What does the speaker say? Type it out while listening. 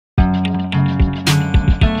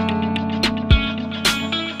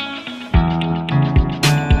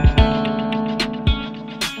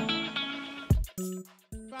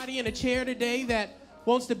in a chair today that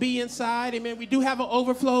wants to be inside, amen, we do have an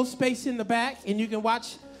overflow space in the back, and you can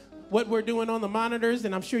watch what we're doing on the monitors,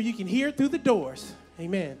 and I'm sure you can hear through the doors,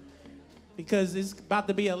 amen, because it's about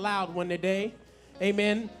to be a loud one today,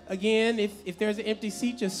 amen. Again, if there's an empty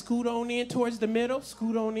seat, just scoot on in towards the middle,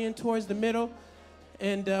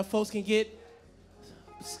 and folks can get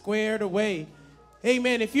squared away.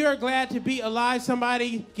 Amen. If you're glad to be alive,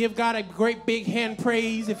 somebody give God a great big hand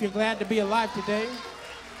praise if you're glad to be alive today.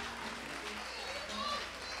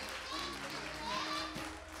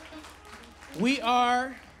 We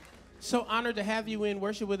are so honored to have you in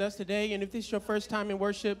worship with us today. And if this is your first time in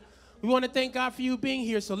worship, we want to thank God for you being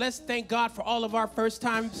here. So let's thank God for all of our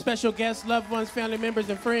first-time special guests, loved ones, family members,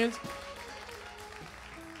 and friends.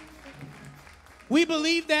 We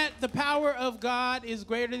believe that the power of God is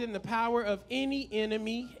greater than the power of any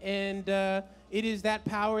enemy, and it is that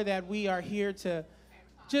power that we are here to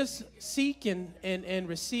just seek and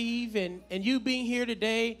receive, and you being here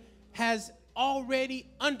today has already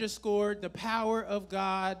underscored the power of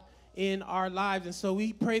God in our lives, and so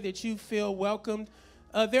we pray that you feel welcomed.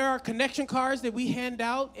 There are connection cards that we hand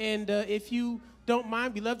out, and if you don't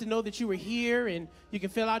mind, we'd love to know that you were here, and you can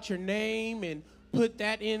fill out your name and put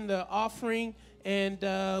that in the offering. And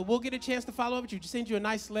we'll get a chance to follow up with you. Just send you a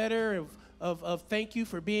nice letter of thank you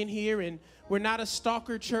for being here. And we're not a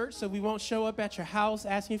stalker church, so we won't show up at your house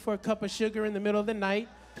asking for a cup of sugar in the middle of the night.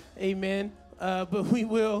 Amen. But we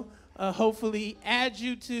will hopefully add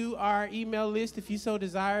you to our email list if you so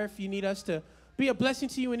desire. If you need us to be a blessing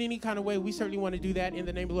to you in any kind of way, we certainly want to do that in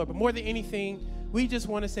the name of the Lord. But more than anything, we just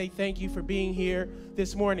want to say thank you for being here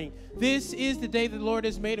this morning. This is the day that the Lord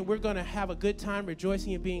has made, and we're going to have a good time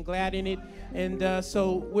rejoicing and being glad in it. And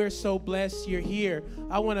so we're so blessed you're here.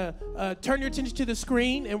 I want to turn your attention to the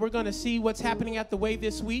screen, and we're going to see what's happening at the Way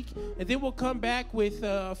this week. And then we'll come back with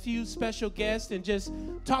a few special guests and just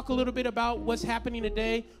talk a little bit about what's happening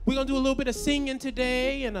today. We're going to do a little bit of singing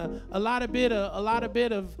today and a lot of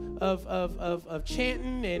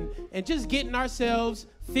chanting and just getting ourselves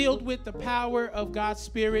filled with the power of God's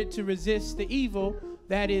Spirit to resist the evil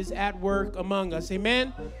that is at work among us.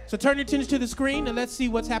 Amen? So turn your attention to the screen and let's see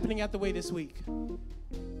what's happening at the Way this week.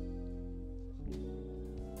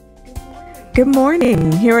 Good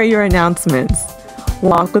morning. Here are your announcements.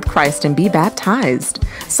 Walk with Christ and be baptized.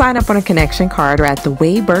 Sign up on a connection card or at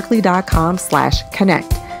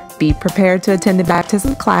thewayberkeley.com/connect. Be prepared to attend the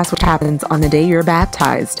baptism class, which happens on the day you're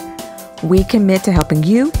baptized. We commit to helping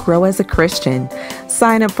you grow as a Christian.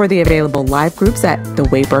 Sign up for the available live groups at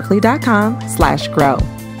thewayberkeley.com/grow.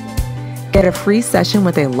 Get a free session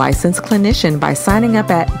with a licensed clinician by signing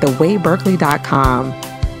up at thewayberkeley.com.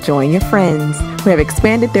 Join your friends who have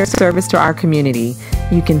expanded their service to our community.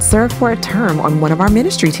 You can serve for a term on one of our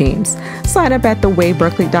ministry teams. Sign up at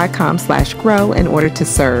thewayberkeley.com/grow in order to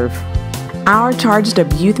serve. Our Charged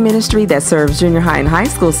Up youth ministry that serves junior high and high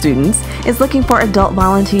school students is looking for adult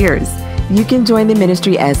volunteers. You can join the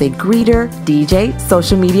ministry as a greeter, DJ,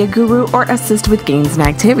 social media guru, or assist with games and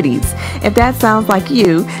activities. If that sounds like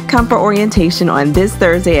you, come for orientation on this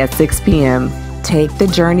Thursday at 6 p.m. Take the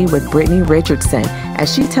journey with Brittany Richardson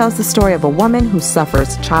as she tells the story of a woman who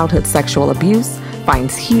suffers childhood sexual abuse,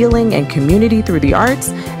 finds healing and community through the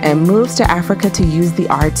arts, and moves to Africa to use the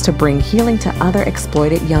arts to bring healing to other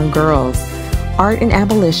exploited young girls. Art in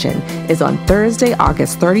Abolition is on Thursday,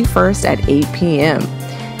 August 31st at 8 p.m.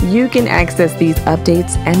 You can access these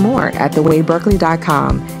updates and more at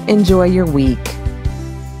thewayberkeley.com. Enjoy your week.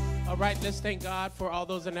 All right, let's thank God for all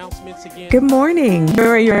those announcements again. Good morning. Here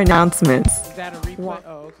are your announcements. Is that a replay?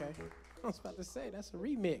 Oh, okay. I was about to say, that's a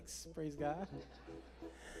remix. Praise God.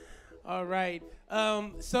 All right.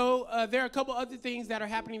 So there are a couple other things that are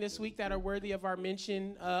happening this week that are worthy of our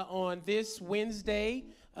mention. On this Wednesday,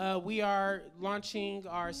 we are launching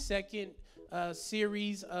our second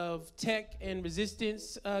series of tech and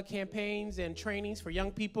resistance campaigns and trainings for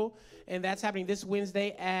young people, and that's happening this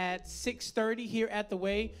Wednesday at 6:30 here at the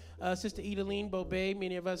Way. Sister Edeline Bobet,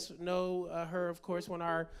 many of us know her, of course, one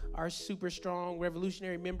of our super strong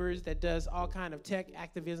revolutionary members that does all kind of tech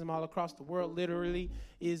activism all across the world, literally,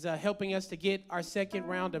 is helping us to get our second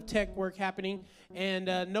round of tech work happening. And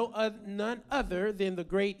none other than the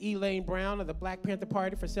great Elaine Brown of the Black Panther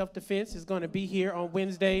Party for Self-Defense is going to be here on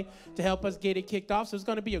Wednesday to help us get it kicked off. So it's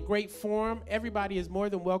going to be a great forum. Everybody is more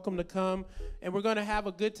than welcome to come. And we're going to have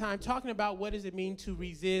a good time talking about what does it mean to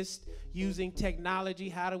resist using technology.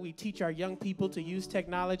 How do we teach our young people to use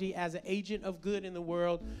technology as an agent of good in the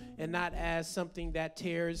world and not as something that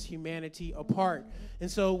tears humanity apart.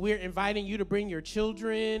 And so we're inviting you to bring your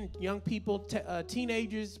children, young people,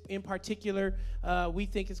 teenagers in particular. We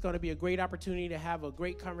think it's going to be a great opportunity to have a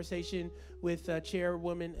great conversation with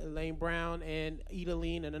Chairwoman Elaine Brown and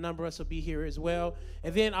Edaline, and a number of us will be here as well.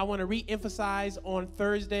 And then I want to re-emphasize on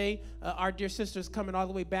Thursday, our dear sister's coming all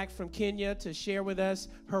the way back from Kenya to share with us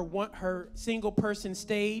her single-person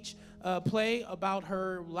stage play about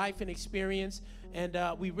her life and experience. And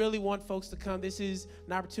we really want folks to come. This is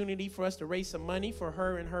an opportunity for us to raise some money for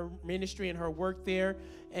her and her ministry and her work there,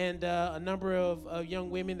 and a number of young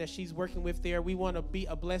women that she's working with there. We want to be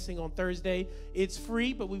a blessing on Thursday. It's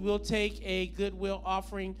free, but we will take a goodwill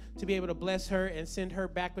offering to be able to bless her and send her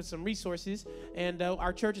back with some resources. And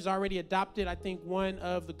our church has already adopted, I think, one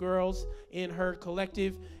of the girls in her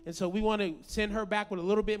collective. And so we want to send her back with a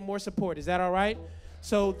little bit more support. Is that all right?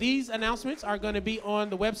 So these announcements are going to be on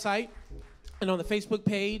the website and on the Facebook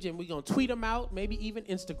page, and we're going to tweet them out, maybe even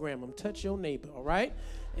Instagram them. Touch your neighbor, all right?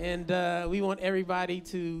 And we want everybody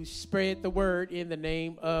to spread the word in the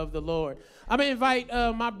name of the Lord. I'm going to invite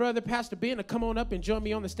my brother, Pastor Ben, to come on up and join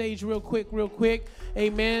me on the stage real quick.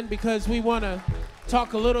 Amen, because we want to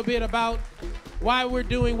talk a little bit about why we're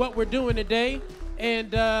doing what we're doing today.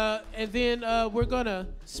 And then we're going to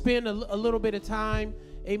spend a little bit of time,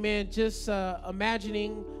 amen, just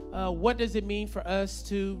imagining what does it mean for us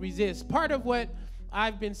to resist. Part of what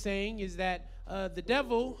I've been saying is that the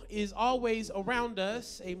devil is always around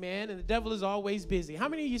us, amen, and the devil is always busy. How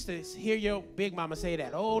many of you used to hear your big mama say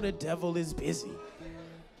that? Oh, the devil is busy.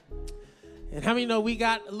 And how many know we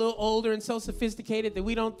got a little older and so sophisticated that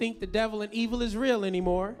we don't think the devil and evil is real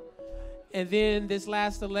anymore? And then this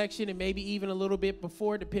last election, and maybe even a little bit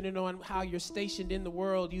before, depending on how you're stationed in the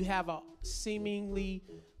world, you have a seemingly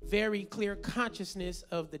very clear consciousness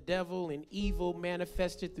of the devil and evil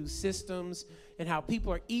manifested through systems and how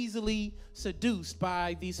people are easily seduced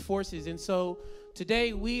by these forces. And so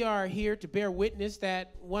today we are here to bear witness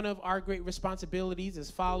that one of our great responsibilities as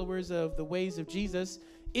followers of the ways of Jesus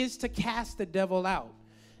is to cast the devil out.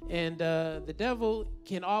 And the devil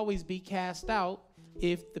can always be cast out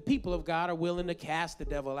if the people of God are willing to cast the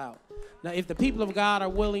devil out. Now, if the people of God are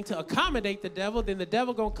willing to accommodate the devil, then the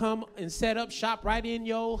devil gonna come and set up shop right in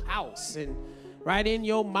your house and right in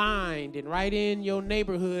your mind and right in your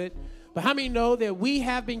neighborhood. But how many know that we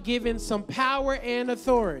have been given some power and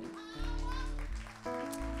authority?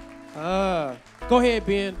 Go ahead,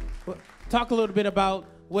 Ben. Talk a little bit about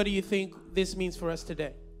what do you think this means for us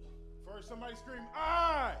today? First, somebody scream,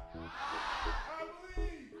 I believe.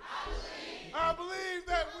 I believe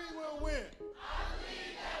that we will win. I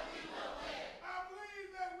believe that we will win. I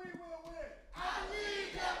believe that we will win. I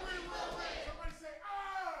believe that we will win. Somebody say,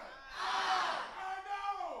 I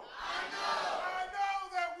know. I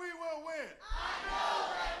know that we will win. I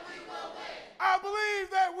know that we will win. I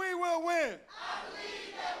believe that we will win. I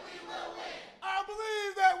believe that we will win. I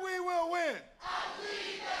believe that we will win. I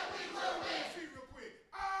believe that we will win. See real quick.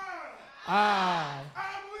 I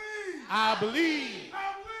believe. I believe.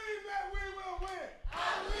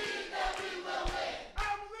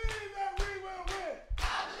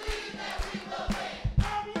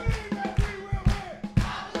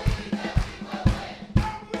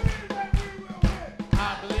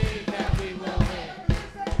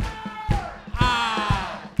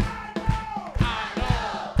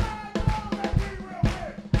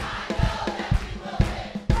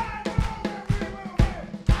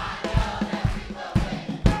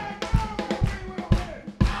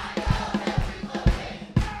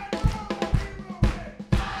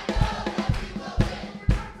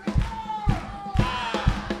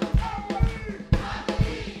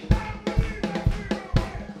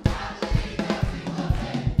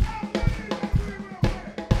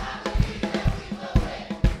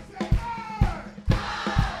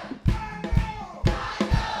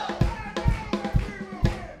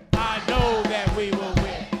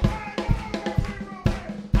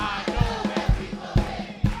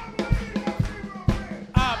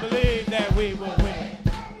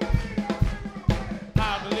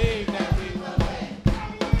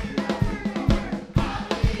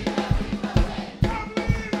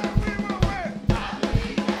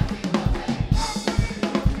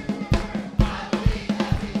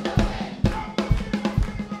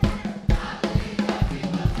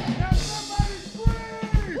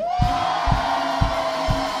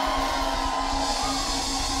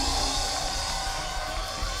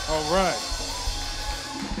 All right.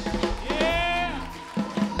 Yeah.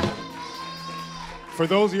 For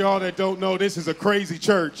those of y'all that don't know, this is a crazy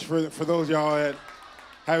church. For those of y'all that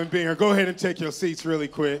haven't been here, go ahead and take your seats really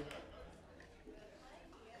quick.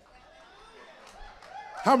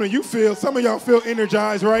 How many of you feel, some of y'all feel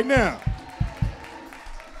energized right now?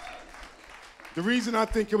 The reason I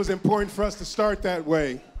think it was important for us to start that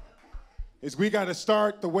way is we got to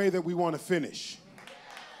start the way that we want to finish.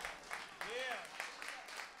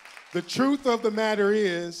 The truth of the matter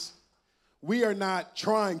is, we are not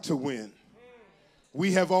trying to win.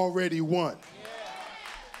 We have already won.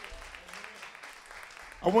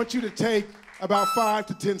 I want you to take about 5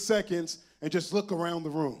 to 10 seconds and just look around the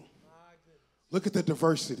room. Look at the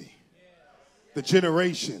diversity, the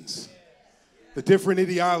generations, the different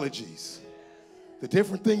ideologies, the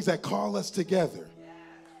different things that call us together.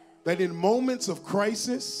 That in moments of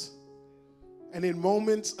crisis and in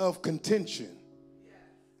moments of contention,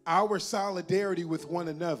 our solidarity with one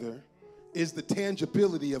another is the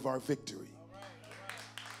tangibility of our victory.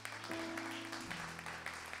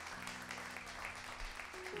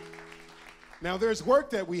 Now, there's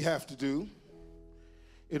work that we have to do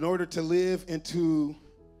in order to live into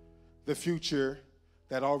the future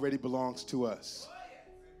that already belongs to us.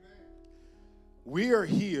 We are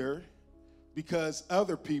here because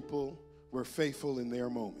other people were faithful in their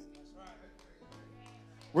moment.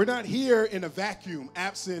 We're not here in a vacuum,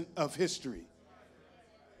 absent of history.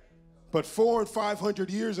 But 400 and 500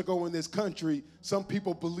 years ago in this country, some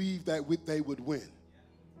people believed that they would win.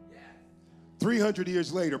 300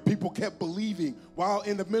 years later, people kept believing while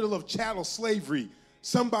in the middle of chattel slavery,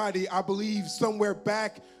 somebody, I believe, somewhere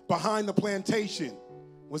back behind the plantation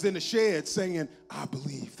was in the shed saying, I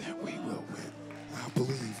believe that we will win. I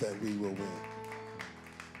believe that we will win.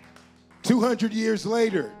 200 years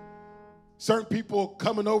later, certain people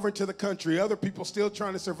coming over into the country, other people still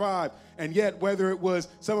trying to survive. And yet, whether it was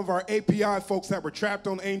some of our API folks that were trapped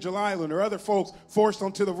on Angel Island or other folks forced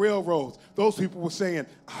onto the railroads, those people were saying,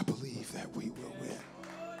 I believe that we will win.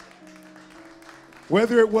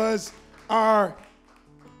 Whether it was our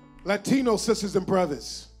Latino sisters and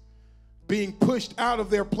brothers being pushed out of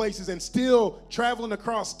their places and still traveling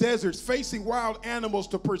across deserts, facing wild animals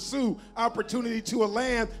to pursue opportunity to a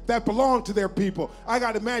land that belonged to their people. I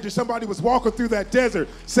got to imagine somebody was walking through that desert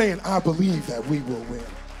saying, I believe that we will win.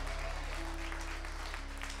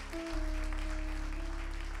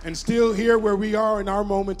 And still here where we are in our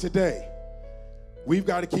moment today, we've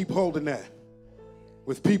got to keep holding that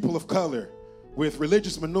with people of color, with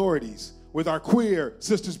religious minorities, with our queer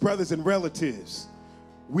sisters, brothers, and relatives.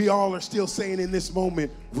 We all are still saying in this moment,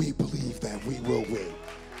 we believe that we will win.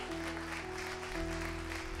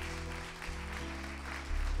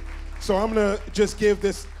 So I'm going to just give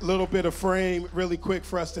this little bit of frame really quick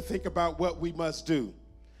for us to think about what we must do.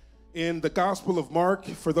 In the Gospel of Mark,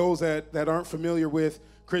 for those that aren't familiar with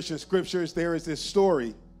Christian scriptures, there is this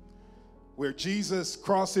story where Jesus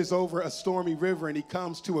crosses over a stormy river and he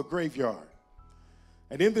comes to a graveyard.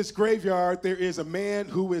 And in this graveyard, there is a man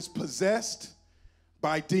who is possessed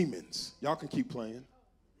by demons. Y'all can keep playing.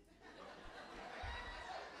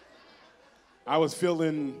 I was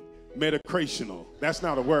feeling metacrational. That's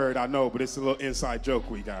not a word, I know, but it's a little inside joke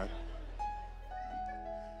we got.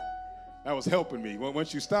 That was helping me.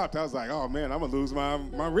 Once you stopped, I was like, oh man, I'm gonna lose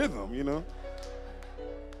my rhythm, you know?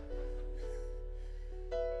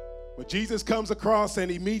 But Jesus comes across and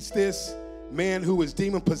he meets this man who is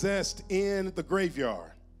demon possessed in the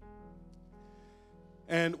graveyard.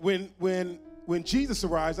 And when Jesus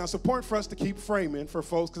arrives, now it's important for us to keep framing for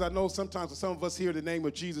folks, because I know sometimes when some of us hear the name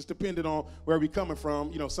of Jesus, depending on where we're coming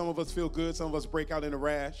from, you know, some of us feel good, some of us break out in a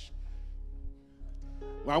rash.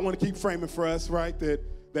 Well, I want to keep framing for us, right,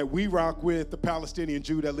 that we rock with the Palestinian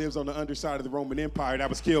Jew that lives on the underside of the Roman Empire that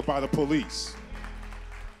was killed by the police.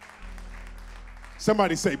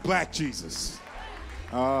 Somebody say Black Jesus.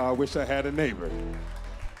 I wish I had a neighbor.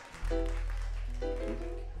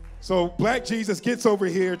 So Black Jesus gets over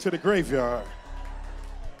here to the graveyard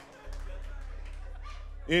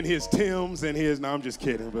in his Timbs and his, no, I'm just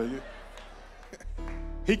kidding, but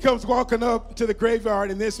he comes walking up to the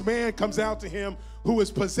graveyard and this man comes out to him who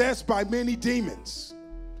is possessed by many demons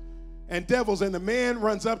and devils. And the man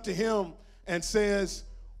runs up to him and says,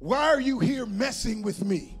 why are you here messing with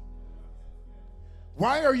me?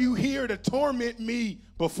 Why are you here to torment me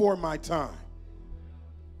before my time?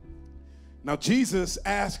 Now, Jesus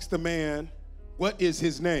asks the man, what is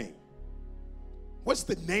his name? What's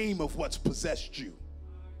the name of what's possessed you?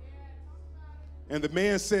 And the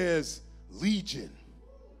man says, Legion,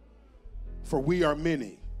 for we are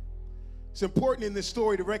many. It's important in this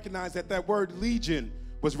story to recognize that that word legion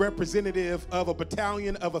was representative of a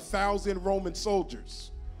battalion of 1,000 Roman soldiers.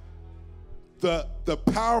 The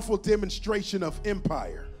powerful demonstration of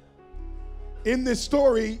empire. In this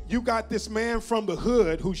story, you got this man from the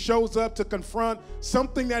hood who shows up to confront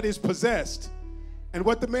something that is possessed. And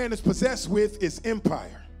what the man is possessed with is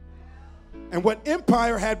empire. And what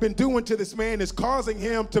empire had been doing to this man is causing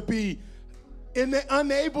him to be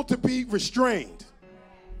unable to be restrained.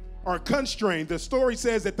 are constrained. The story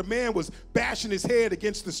says that the man was bashing his head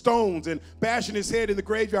against the stones and bashing his head in the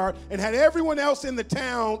graveyard and had everyone else in the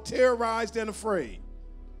town terrorized and afraid.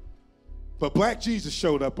 But black Jesus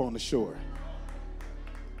showed up on the shore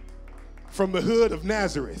from the hood of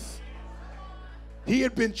Nazareth. He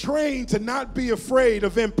had been trained to not be afraid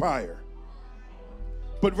of empire,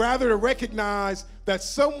 but rather to recognize that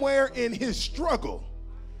somewhere in his struggle,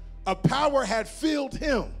 a power had filled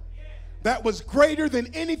him that was greater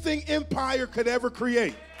than anything empire could ever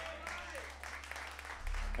create.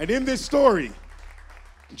 And in this story,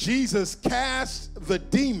 Jesus cast the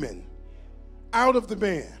demon out of the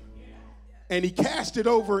man, and he cast it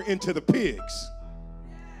over into the pigs.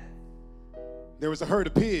 There was a herd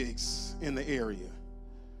of pigs in the area.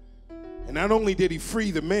 And not only did he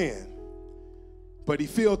free the man, but he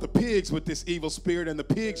filled the pigs with this evil spirit, and the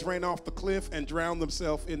pigs ran off the cliff and drowned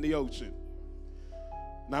themselves in the ocean.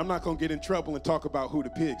 Now, I'm not going to get in trouble and talk about who the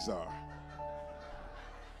pigs are.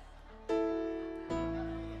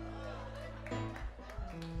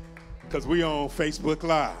 Because we on Facebook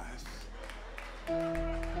Live.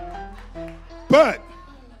 But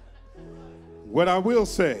what I will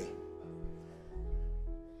say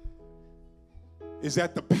is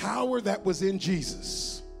that the power that was in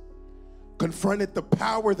Jesus confronted the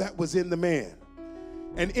power that was in the man.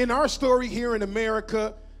 And in our story here in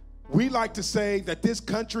America, we like to say that this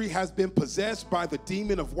country has been possessed by the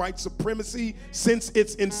demon of white supremacy since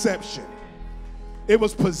its inception. It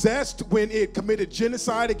was possessed when it committed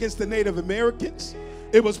genocide against the Native Americans.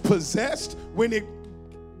 It was possessed when it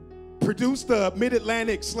produced the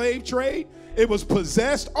mid-Atlantic slave trade. It was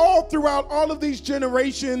possessed all throughout all of these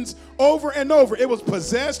generations over and over. It was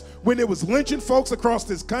possessed when it was lynching folks across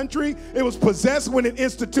this country. It was possessed when it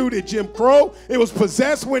instituted Jim Crow. It was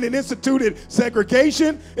possessed when it instituted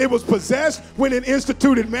segregation. It was possessed when it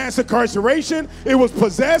instituted mass incarceration. It was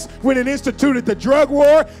possessed when it instituted the drug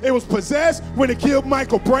war. It was possessed when it killed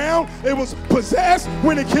Michael Brown. It was possessed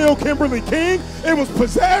when it killed Kimberly King. It was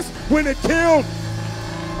possessed when it killed,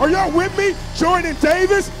 are y'all with me? Jordan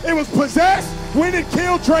Davis. It was possessed when it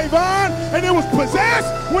killed Trayvon, and it was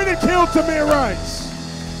possessed when it killed Tamir Rice.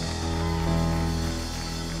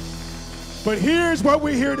 But here's what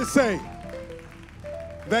we're here to say.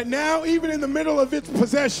 That now, even in the middle of its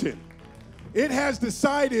possession, it has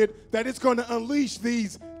decided that it's going to unleash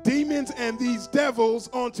these demons and these devils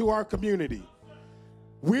onto our community.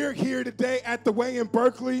 We're here today at the Way in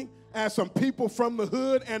Berkeley as some people from the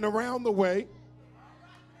hood and around the way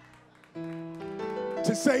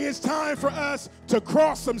to say it's time for us to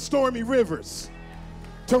cross some stormy rivers,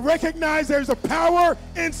 to recognize there's a power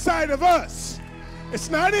inside of us. It's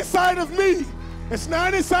not inside of me, it's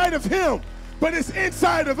not inside of him, but it's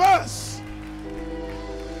inside of us.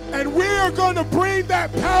 And we are going to bring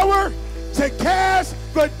that power to cast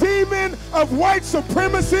the demon of white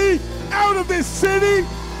supremacy out of this city,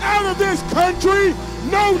 out of this country.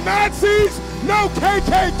 No Nazis, no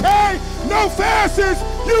KKK, no fascists,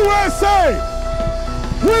 USA.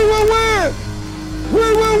 We will win.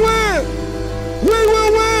 We will win. We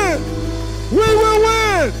will win. We will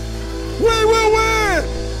win. We will win.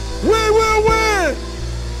 We will win.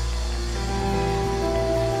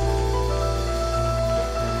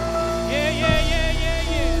 Yeah.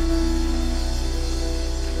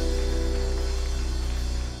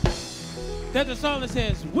 There's a song that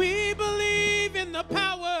says, we believe in the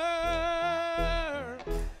power.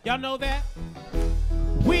 Y'all know that?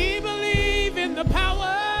 We believe in the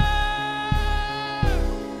power.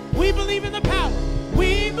 We believe in the power.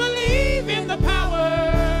 We believe in the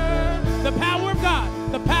power. The power of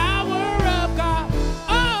God. The power of God.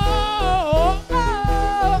 Oh, oh,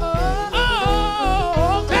 oh,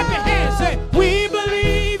 oh. Clap your hands. Say, we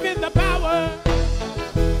believe in the power.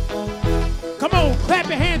 Come on, clap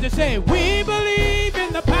your hands and say, we believe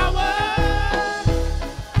in the power.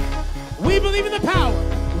 We believe in the power.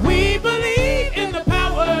 We believe in the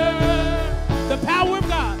power. The power of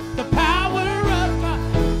God. The power of God.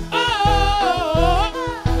 Oh,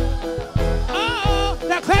 oh, oh.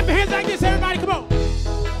 Now clap your hands like this, everybody. Come on.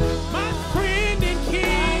 My friend and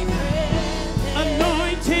king,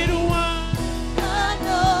 anointed one.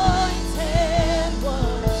 Anointed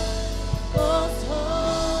one. Most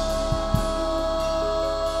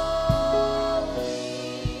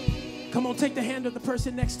holy. Come on, take the hand of the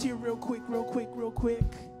person next to you real quick, real quick, real quick.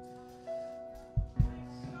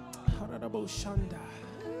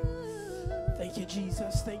 Thank you,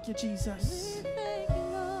 Jesus. Thank you, Jesus.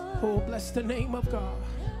 Oh, bless the name of God.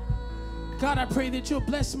 God, I pray that you'll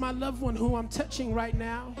bless my loved one who I'm touching right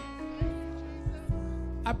now.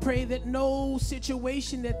 I pray that no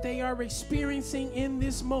situation that they are experiencing in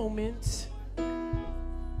this moment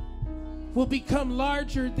will become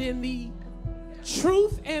larger than the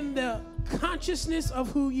truth and the consciousness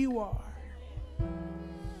of who you are.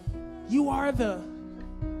 You are the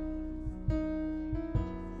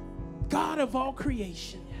God of all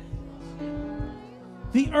creation.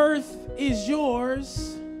 The earth is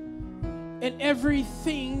yours and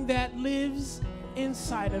everything that lives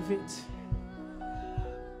inside of it.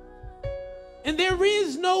 And there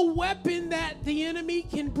is no weapon that the enemy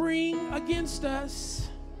can bring against us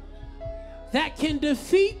that can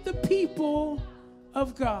defeat the people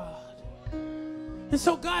of God. And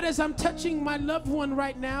so, God, as I'm touching my loved one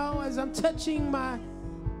right now, as I'm touching my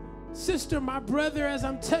sister, my brother, as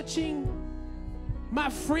I'm touching my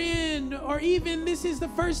friend, or even this is the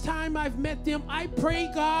first time I've met them, I pray,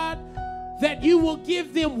 God, that you will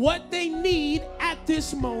give them what they need at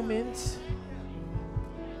this moment.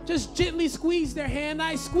 Just gently squeeze their hand.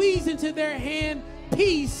 I squeeze into their hand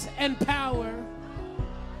peace and power.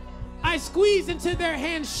 I squeeze into their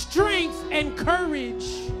hand strength and courage.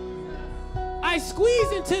 I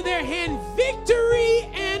squeeze into their hand victory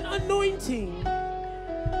and anointing.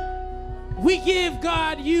 We give,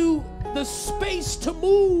 God, you the space to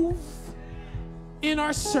move in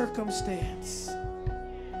our circumstance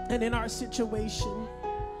and in our situation.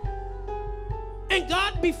 And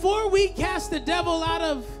God, before we cast the devil out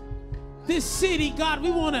of this city, God,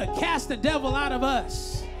 we want to cast the devil out of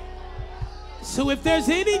us. So if there's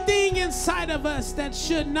anything inside of us that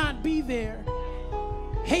should not be there,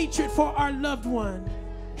 hatred for our loved one,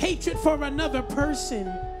 hatred for another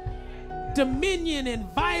person, dominion and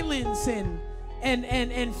violence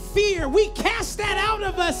and fear, we cast that out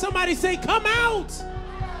of us. Somebody say, come out.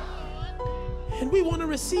 And we want to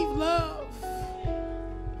receive love.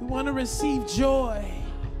 We want to receive joy.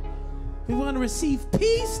 We want to receive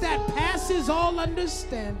peace that passes all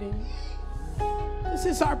understanding. This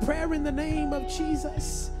is our prayer in the name of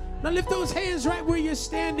Jesus. Now lift those hands right where you're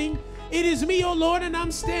standing. It is me, oh Lord, and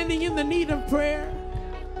I'm standing in the need of prayer.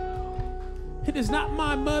 It is not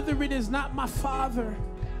my mother. It is not my father.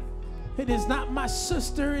 It is not my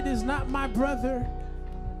sister. It is not my brother.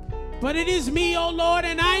 But it is me, oh Lord,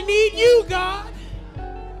 and I need you, God.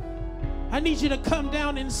 I need you to come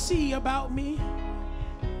down and see about me.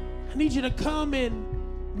 I need you to come and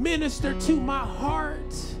minister to my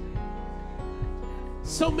heart.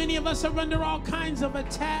 So many of us are under all kinds of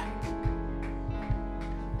attack.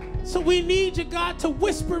 So we need you, God, to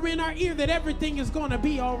whisper in our ear that everything is going to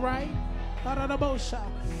be all right.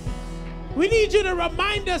 We need you to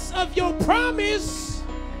remind us of your promise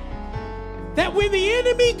that when the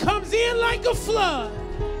enemy comes in like a flood,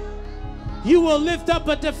 you will lift up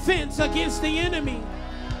a defense against the enemy.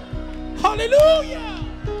 Hallelujah.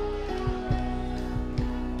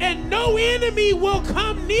 And no enemy will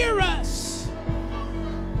come near us.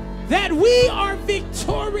 That we are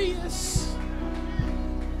victorious.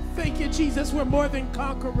 Thank you, Jesus. We're more than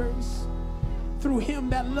conquerors through him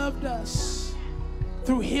that loved us,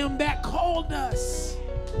 through him that called us,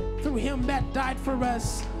 through him that died for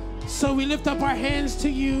us. So we lift up our hands to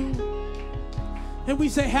you and we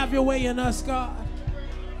say, have your way in us, God.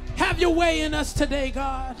 Have your way in us today,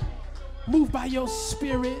 God. Move by your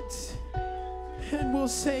spirit. And we'll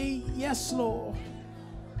say, yes, Lord.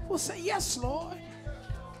 We'll say, yes, Lord.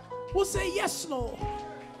 We'll say, yes, Lord.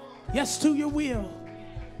 Yes to your will.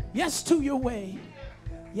 Yes to your way.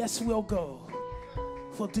 Yes, we'll go.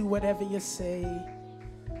 We'll do whatever you say.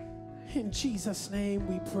 In Jesus' name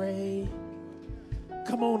we pray.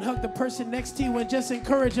 Come on, hug the person next to you and just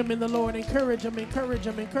encourage them in the Lord. Encourage them, encourage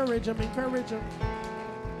them, encourage them, encourage them.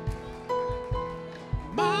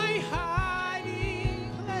 My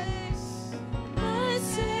hiding place, My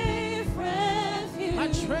safe refuge, my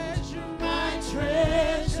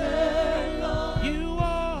treasure, Lord. you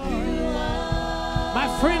are, You are my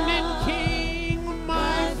friend and king,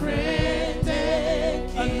 my friend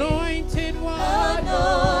and king, anointed one,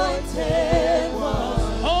 anointed one.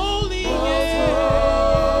 holy, yeah.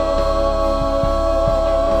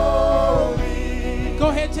 Go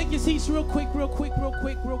ahead, take your seats real quick, real quick, real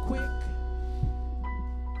quick, real quick.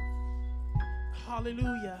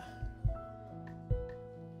 Hallelujah.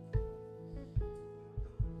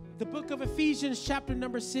 The book of Ephesians, chapter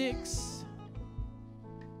number 6.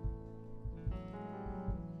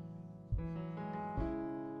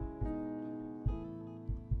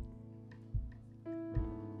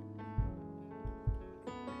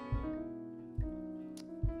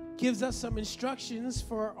 Gives us some instructions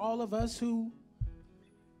for all of us who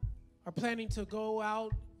are planning to go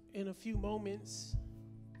out in a few moments.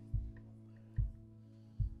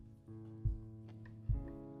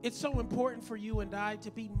 It's so important for you and I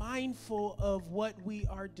to be mindful of what we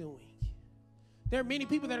are doing. There are many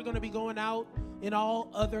people that are going to be going out in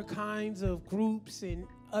all other kinds of groups and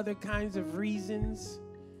other kinds of reasons.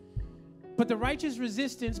 But the righteous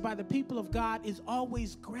resistance by the people of God is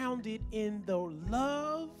always grounded in the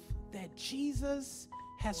love that Jesus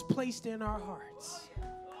has placed in our hearts.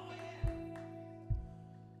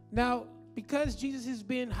 Now, because Jesus has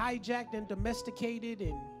been hijacked and domesticated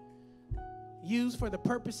and used for the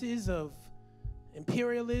purposes of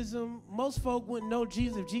imperialism, most folk wouldn't know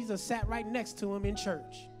Jesus if Jesus sat right next to him in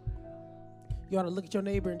church. You ought to look at your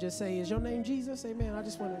neighbor and just say, is your name Jesus? Amen. I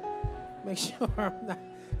just want to make sure I'm not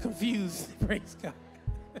confused. Praise God.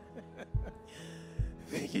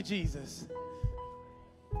 Thank you, Jesus.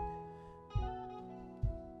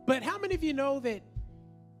 But how many of you know that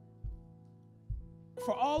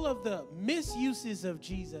for all of the misuses of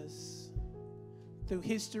Jesus through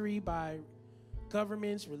history by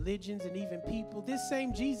governments, religions, and even people, this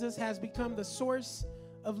same Jesus has become the source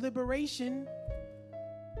of liberation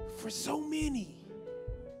for so many?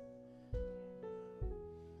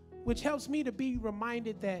 Which helps me to be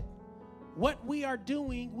reminded that what we are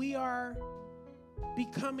doing, we are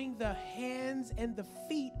becoming the hands and the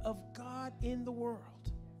feet of God in the world.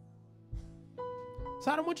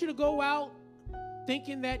 So I don't want you to go out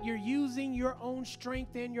thinking that you're using your own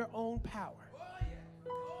strength and your own power.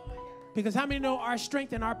 Because how many know our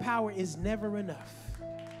strength and our power is never enough?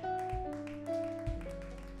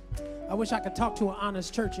 I wish I could talk to an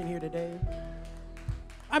honest church in here today.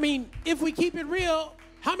 I mean, if we keep it real,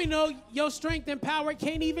 how many know your strength and power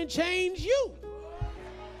can't even change you?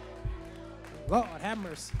 Lord, have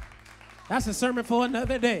mercy. That's a sermon for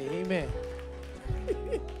another day. Amen.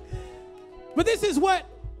 But this is what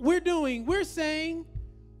we're doing. We're saying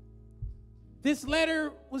this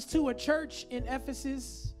letter was to a church in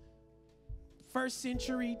Ephesus, first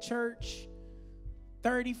century church,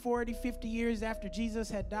 30, 40, 50 years after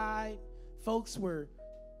Jesus had died. Folks were,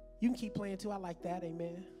 you can keep playing too. I like that.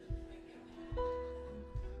 Amen.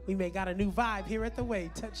 We may got a new vibe here at the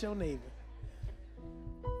Way. Touch your neighbor.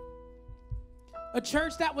 A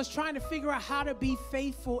church that was trying to figure out how to be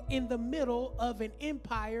faithful in the middle of an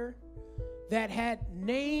empire that had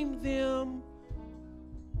named them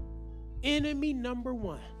enemy number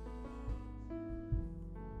one.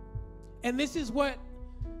 And this is what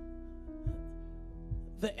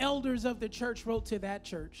the elders of the church wrote to that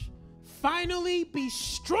church. Finally, be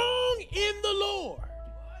strong in the Lord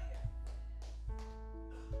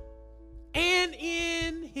and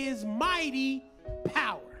in his mighty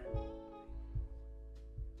power.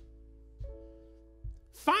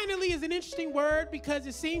 Finally is an interesting word because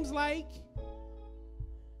it seems like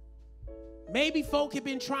maybe folk have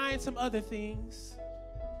been trying some other things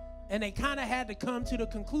and they kind of had to come to the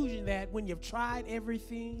conclusion that when you've tried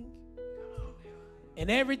everything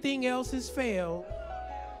and everything else has failed,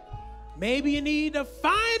 maybe you need to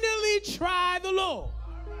finally try the Lord.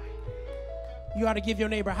 You ought to give your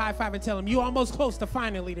neighbor a high five and tell him, you're almost close to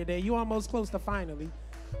finally today. You're almost close to finally.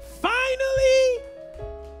 Finally,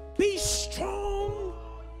 be strong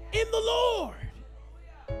in the Lord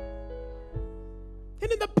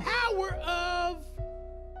and in the power of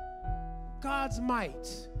God's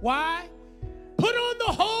might. Why? Put on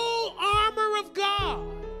the whole armor of God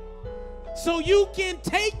so you can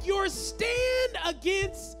take your stand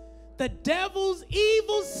against the devil's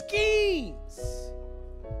evil schemes.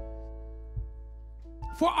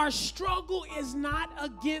 For our struggle is not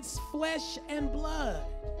against flesh and blood,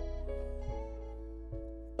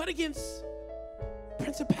 but against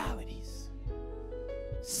principalities,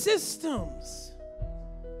 systems,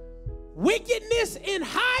 wickedness in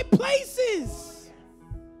high places.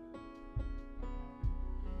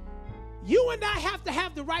 You and I have to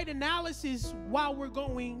have the right analysis while we're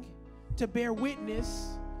going to bear witness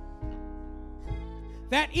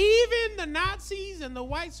that even the Nazis and the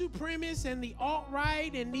white supremacists and the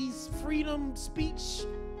alt-right and these freedom speech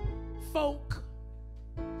folk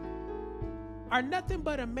are nothing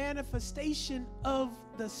but a manifestation of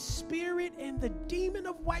the spirit and the demon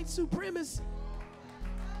of white supremacy.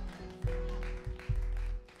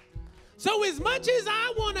 So as much as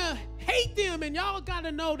I want to hate them, and y'all got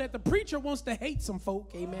to know that the preacher wants to hate some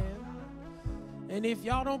folk, amen. And if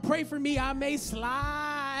y'all don't pray for me, I may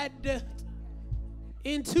slide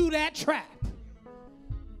into that trap.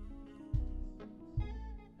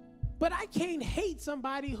 But I can't hate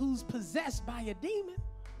somebody who's possessed by a demon.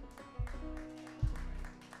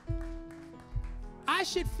 I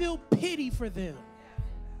should feel pity for them,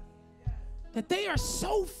 that they are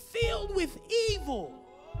so filled with evil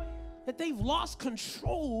that they've lost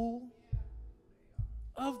control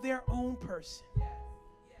of their own person.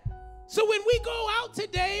 So when we go out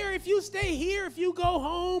today, or if you stay here, if you go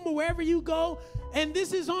home or wherever you go, and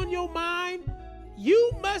this is on your mind,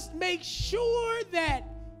 you must make sure that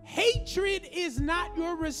hatred is not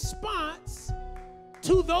your response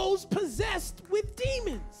to those possessed with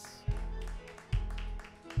demons.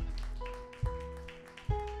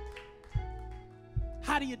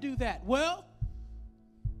 How do you do that? Well,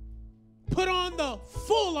 put on the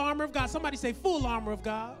full armor of God. Somebody say full armor of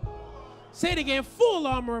God. Say it again, full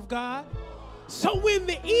armor of God. So when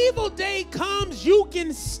the evil day comes, you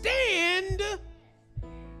can stand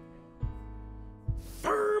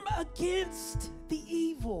firm against the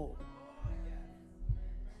evil.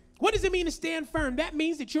 What does it mean to stand firm? That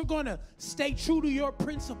means that you're going to stay true to your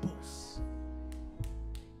principles.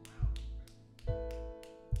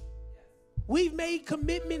 We've made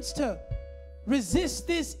commitments to resist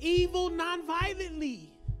this evil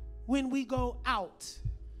nonviolently when we go out.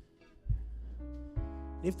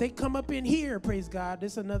 If they come up in here, praise God,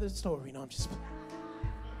 this is another story. No, I'm just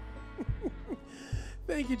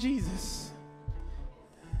thank you, Jesus.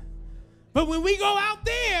 But when we go out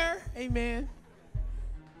there, amen,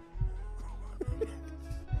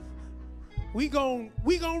 we gonna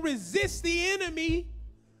resist the enemy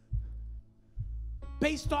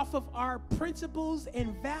based off of our principles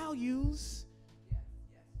and values,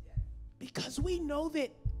 because we know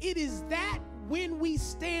that it is that when we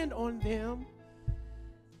stand on them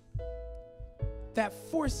that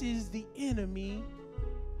forces the enemy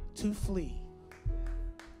to flee.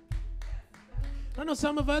 I know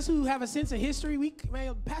some of us who have a sense of history,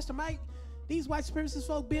 Pastor Mike, these white supremacist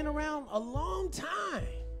folk been around a long time.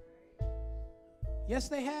 Yes,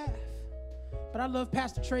 they have. But I love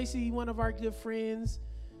Pastor Tracy, one of our good friends.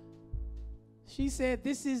 She said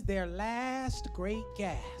this is their last great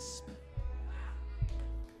gasp.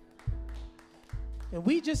 And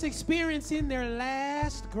we just experiencing their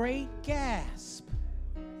last great gasp.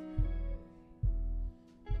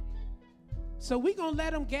 So we gonna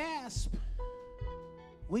let them gasp.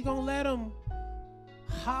 We gonna let them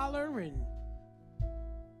holler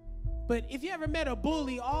but if you ever met a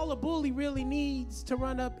bully, all a bully really needs to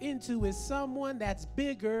run up into is someone that's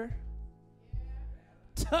bigger,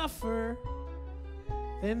 tougher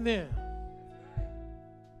than them.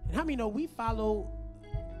 And how many know we follow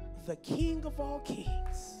the King of all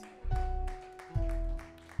kings?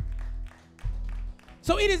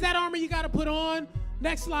 So it is that armor you got to put on.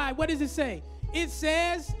 Next slide. What does it say? It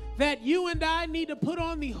says that you and I need to put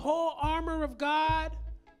on the whole armor of God.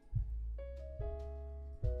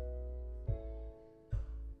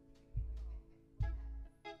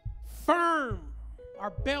 Firm our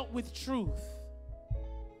belt with truth.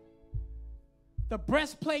 The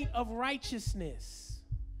breastplate of righteousness.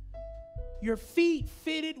 Your feet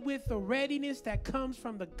fitted with the readiness that comes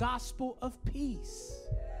from the gospel of peace.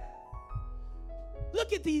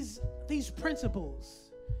 Look at these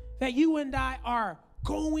principles that you and I are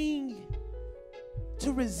going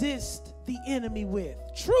to resist the enemy with.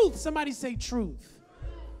 Truth. Somebody say truth.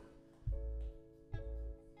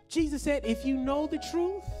 Jesus said, if you know the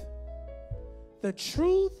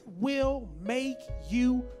truth will make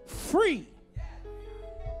you free.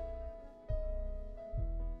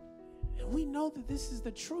 And we know that this is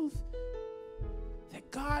the truth, that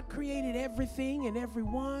God created everything and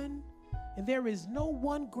everyone, and there is no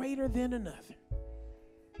one greater than another.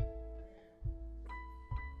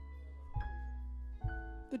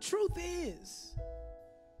 The truth is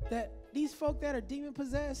that these folk that are demon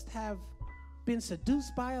possessed have been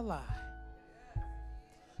seduced by a lie.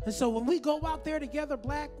 And so when we go out there together,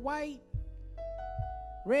 black, white,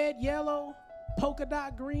 red, yellow, polka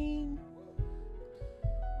dot green,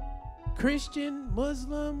 Christian,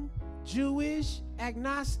 Muslim, Jewish,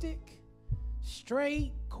 agnostic,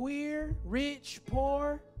 straight, queer, rich,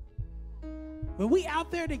 poor, when we out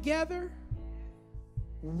there together,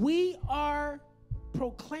 we are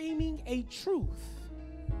proclaiming a truth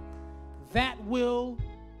that will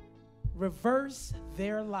reverse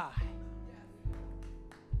their lie.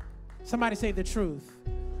 Somebody say the truth.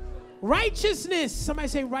 Righteousness. Somebody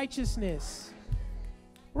say righteousness.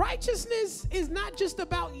 Righteousness is not just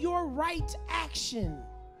about your right action,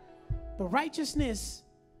 but righteousness,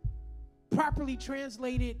 properly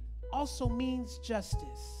translated, also means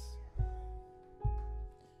justice.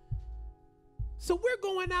 So we're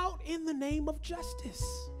going out in the name of justice.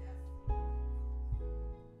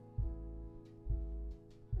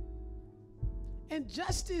 And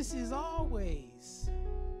justice is always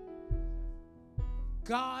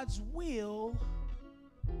God's will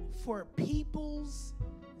for peoples,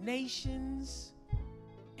 nations,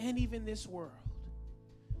 and even this world.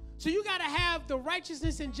 So you got to have the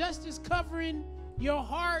righteousness and justice covering your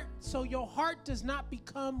heart so your heart does not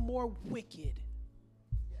become more wicked.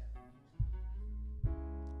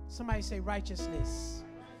 Somebody say righteousness.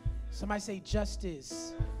 Somebody say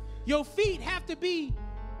justice. Your feet have to be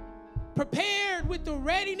prepared with the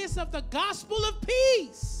readiness of the gospel of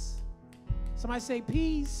peace. Somebody say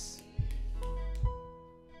peace.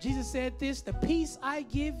 Jesus said this, the peace I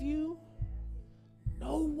give you,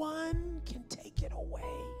 no one can take it away.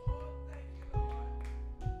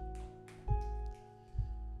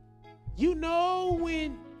 You know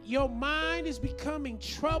when your mind is becoming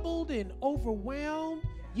troubled and overwhelmed,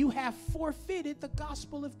 you have forfeited the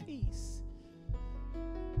gospel of peace.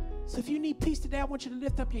 So if you need peace today, I want you to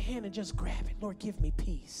lift up your hand and just grab it. Lord, give me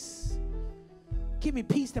peace. Give me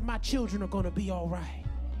peace that my children are going to be all right.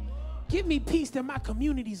 Give me peace that my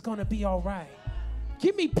community is going to be all right.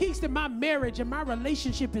 Give me peace that my marriage and my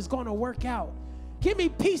relationship is going to work out. Give me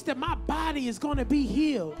peace that my body is going to be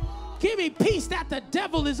healed. Give me peace that the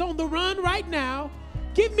devil is on the run right now.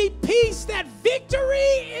 Give me peace that victory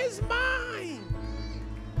is mine.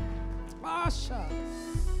 Asha,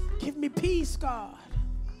 give me peace, God.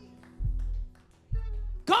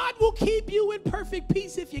 God will keep you in perfect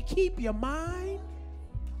peace if you keep your mind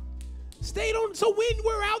stayed on. So when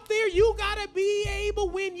we're out there, you gotta be able,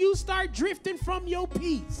 when you start drifting from your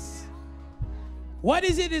peace, what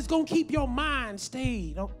is it that's gonna keep your mind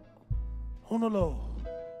stayed on the Lord?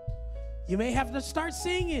 You may have to start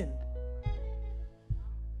singing.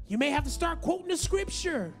 You may have to start quoting the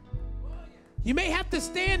scripture. You may have to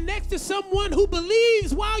stand next to someone who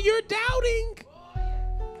believes while you're doubting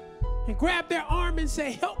and grab their arm and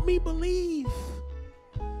say, help me believe.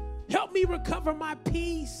 Help me recover my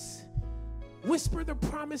peace. Whisper the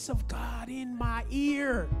promise of God in my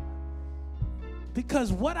ear.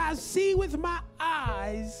 Because what I see with my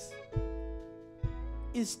eyes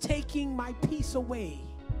is taking my peace away.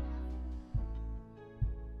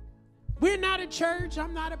 We're not a church.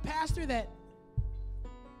 I'm not a pastor that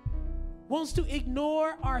wants to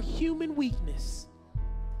ignore our human weakness.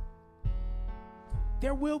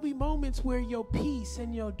 There will be moments where your peace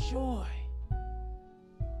and your joy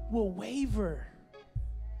will waver.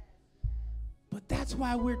 But that's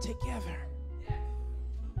why we're together.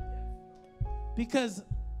 Because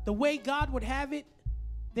the way God would have it,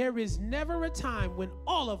 there is never a time when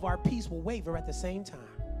all of our peace will waver at the same time.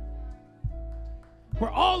 Where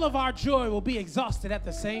all of our joy will be exhausted at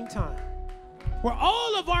the same time. Where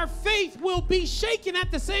all of our faith will be shaken at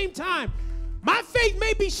the same time. My faith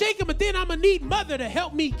may be shaken, but then I'm going to need Mother to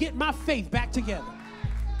help me get my faith back together.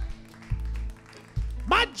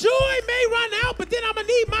 My joy may run out, but then I'm going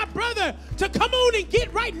to need my brother to come on and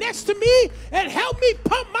get right next to me and help me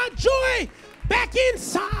pump my joy back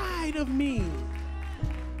inside of me.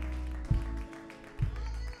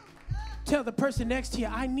 Tell the person next to you,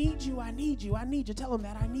 I need you, I need you, I need you. Tell them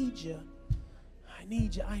that, I need you. I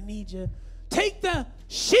need you, I need you. Take the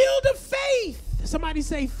shield of faith. Somebody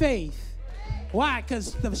say faith. Why?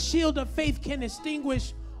 Because the shield of faith can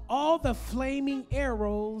extinguish all the flaming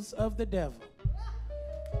arrows of the devil.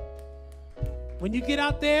 When you get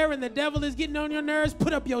out there and the devil is getting on your nerves,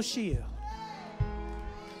 put up your shield.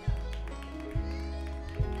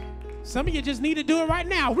 Some of you just need to do it right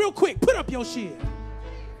now, real quick. Put up your shield.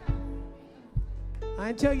 I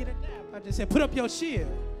didn't tell you to nap. I just said, put up your shield.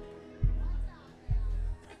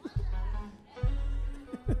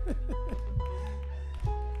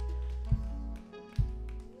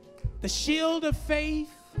 The shield of faith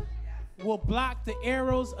will block the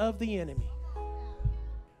arrows of the enemy.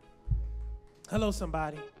 Hello,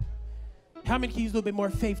 somebody. How many can use a little bit more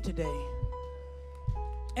faith today?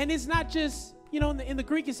 And it's not just, you know, in the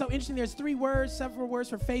Greek, it's so interesting. There's several words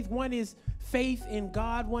for faith. One is faith in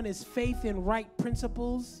God. One is faith in right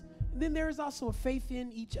principles. And then there is also a faith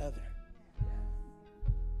in each other.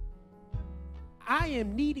 I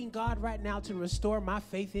am needing God right now to restore my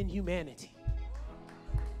faith in humanity.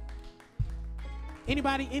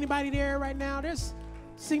 Anybody there right now?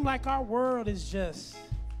 Seems like our world is just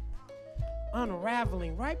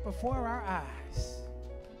unraveling right before our eyes.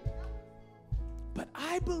 But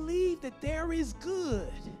I believe that there is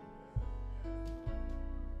good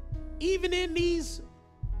even in these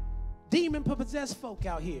demon-possessed folk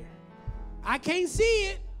out here. I can't see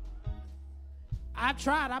it. I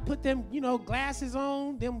tried. I put them, glasses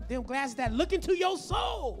on, them glasses that look into your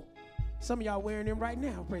soul. Some of y'all wearing them right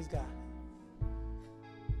now, praise God.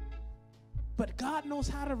 But God knows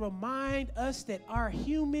how to remind us that our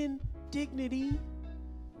human dignity,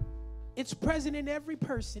 it's present in every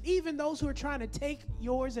person, even those who are trying to take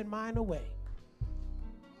yours and mine away.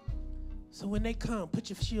 So when they come,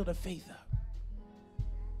 put your shield of faith up.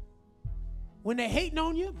 When they're hating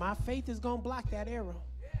on you, my faith is going to block that arrow.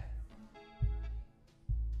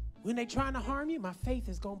 When they're trying to harm you, my faith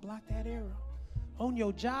is going to block that arrow. On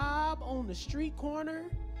your job, on the street corner,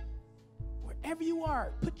 wherever you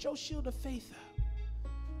are, put your shield of faith up.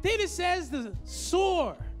 Then it says the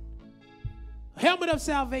sword, helmet of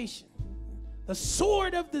salvation, the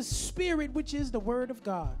sword of the Spirit, which is the word of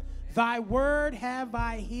God. Thy word have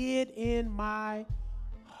I hid in my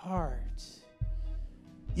heart.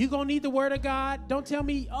 You're going to need the word of God. Don't tell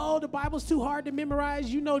me, oh, the Bible's too hard to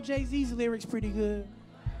memorize. You know Jay-Z's lyrics pretty good.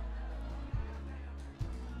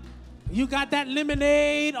 You got that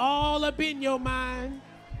lemonade all up in your mind.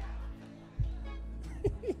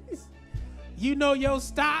 You know your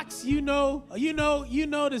stocks. You know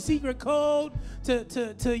the secret code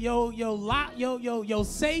to your lock, your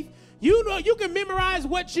safe. You know you can memorize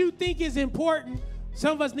what you think is important.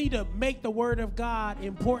 Some of us need to make the word of God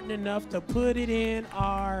important enough to put it in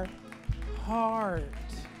our heart.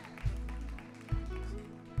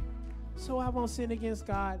 So I won't sin against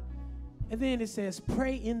God. And then it says,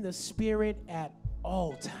 pray in the Spirit at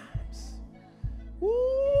all times.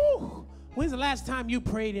 Woo! When's the last time you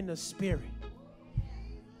prayed in the Spirit?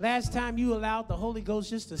 Last time you allowed the Holy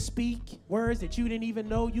Ghost just to speak words that you didn't even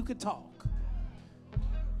know you could talk?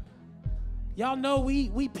 Y'all know we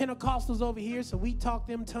Pentecostals over here, so we talk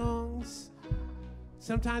them tongues.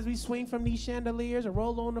 Sometimes we swing from these chandeliers or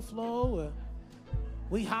roll on the floor. Or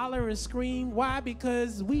we holler and scream. Why?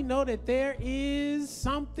 Because we know that there is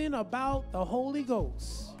something about the Holy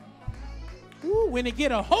Ghost. Ooh, when it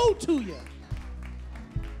get a hold to you.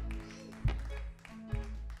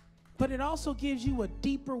 But it also gives you a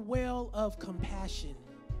deeper well of compassion,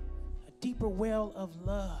 a deeper well of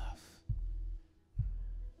love.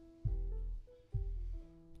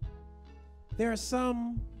 There are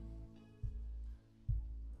some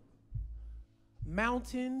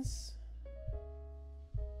mountains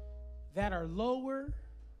that are lower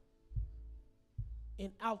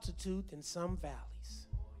in altitude than some valleys.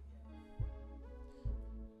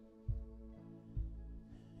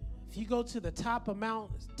 If you go to the top of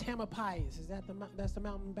Mount Tamalpais, is that that's the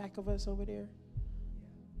mountain back of us over there?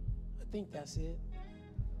 I think that's it.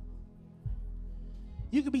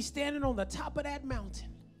 You could be standing on the top of that mountain.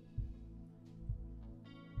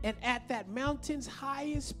 And at that mountain's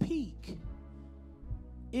highest peak,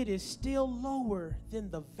 it is still lower than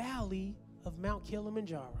the valley of Mount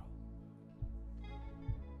Kilimanjaro.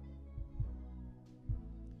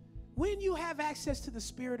 When you have access to the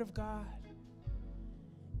Spirit of God,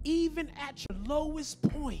 even at your lowest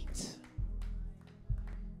point,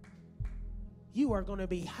 you are going to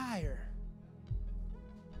be higher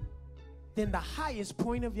than the highest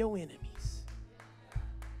point of your enemies.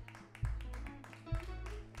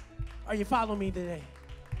 Are you following me today?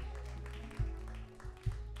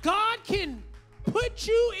 God can put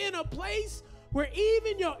you in a place where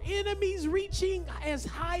even your enemies reaching as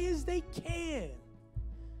high as they can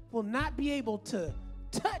will not be able to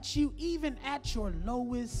touch you even at your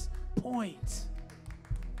lowest point.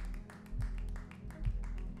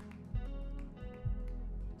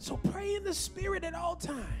 So pray in the Spirit at all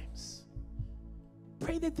times.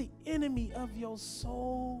 Pray that the enemy of your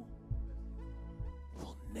soul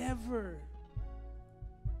will never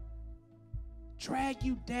drag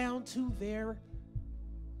you down to their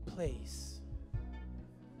place.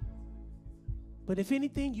 But if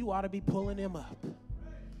anything, you ought to be pulling them up.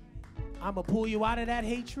 I'm going to pull you out of that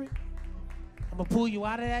hatred. I'm going to pull you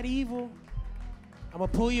out of that evil. I'm going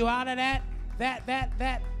to pull you out of that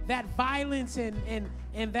violence and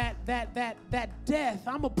that death.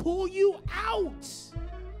 I'm going to pull you out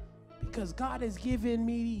because God has given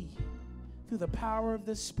me, through the power of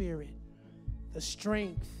the Spirit, the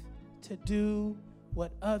strength to do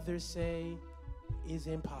what others say is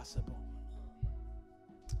impossible.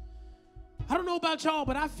 I don't know about y'all,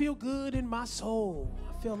 but I feel good in my soul.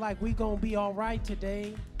 I feel like we're going to be all right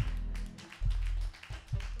today.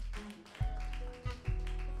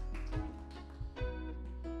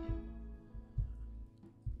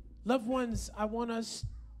 Loved ones, I want us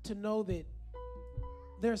to know that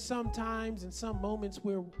there are some times and some moments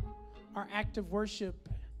where our act of worship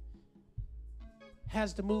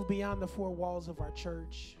has to move beyond the four walls of our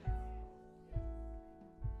church.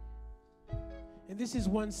 And this is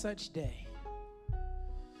one such day.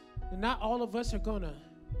 And not all of us are going to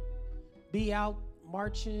be out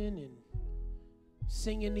marching and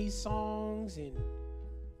singing these songs and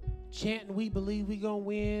chanting, "We believe we're going to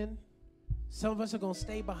win." Some of us are going to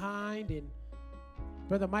stay behind, and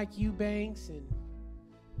Brother Mike Eubanks and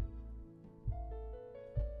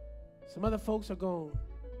some other folks are going to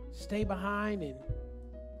stay behind and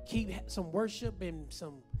keep some worship and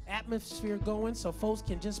some atmosphere going so folks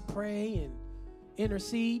can just pray and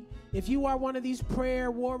intercede. If you are one of these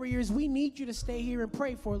prayer warriors, we need you to stay here and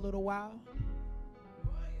pray for a little while.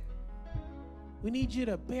 We need you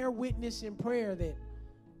to bear witness in prayer that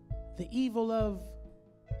the evil of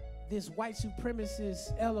this white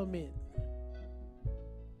supremacist element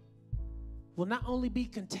will not only be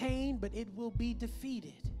contained, but it will be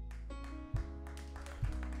defeated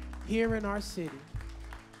here in our city.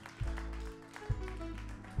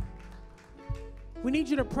 We need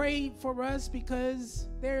you to pray for us because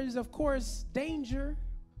there's, of course, danger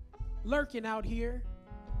lurking out here.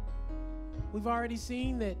 We've already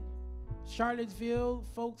seen that Charlottesville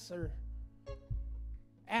folks are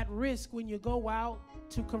at risk when you go out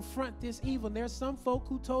to confront this evil. And there's some folk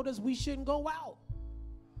who told us we shouldn't go out.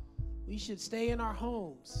 We should stay in our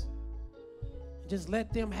homes. Just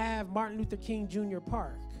let them have Martin Luther King Jr.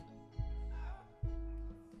 Park.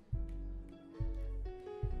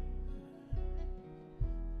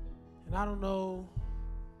 And I don't know,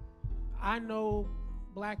 I know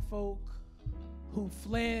black folk who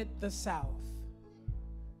fled the South,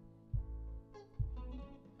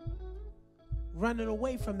 running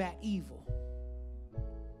away from that evil.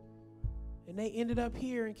 And they ended up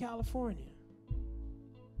here in California.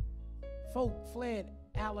 Folk fled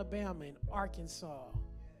Alabama and Arkansas,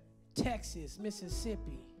 Texas,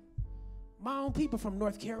 Mississippi. My own people from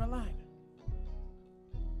North Carolina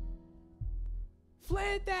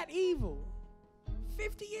fled that evil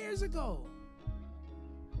 50 years ago.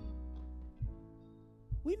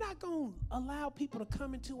 We're not going to allow people to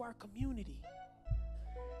come into our community,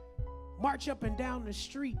 march up and down the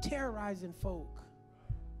street terrorizing folk.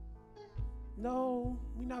 No,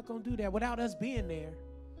 we're not going to do that without us being there.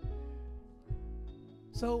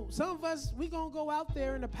 So some of us, we're going to go out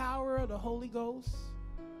there in the power of the Holy Ghost.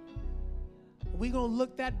 We're going to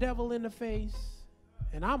look that devil in the face,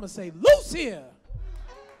 and I'm going to say, loose here.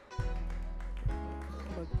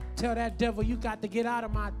 I'm going to tell that devil, you got to get out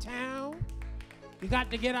of my town. You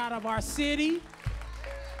got to get out of our city.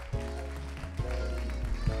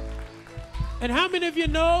 And how many of you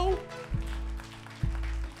know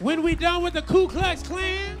when we done with the Ku Klux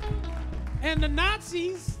Klan and the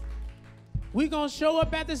Nazis, we're going to show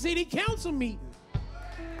up at the city council meeting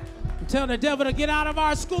and tell the devil to get out of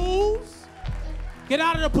our schools, get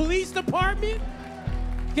out of the police department,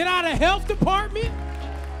 get out of the health department.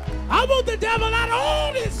 I want the devil out of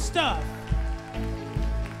all this stuff.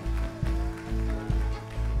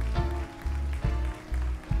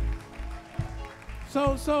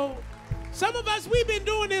 So some of us, we've been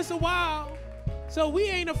doing this a while, so we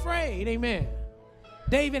ain't afraid, amen.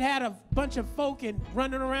 David had a bunch of folk and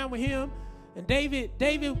running around with him, and David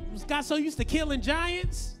got so used to killing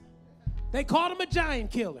giants, they called him a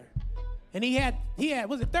giant killer. And he had,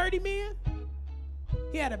 was it 30 men?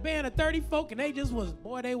 He had a band of 30 folk, and they just was,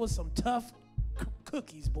 boy, they was some tough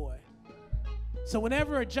cookies, boy. So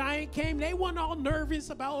whenever a giant came, they weren't all nervous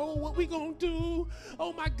about, oh, what we gonna do?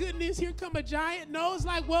 Oh my goodness, here come a giant. No, it's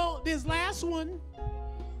like, well, this last one,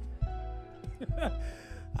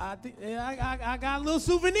 I got a little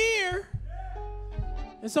souvenir.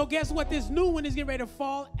 And so guess what? This new one is getting ready to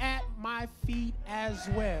fall at my feet as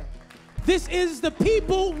well. This is the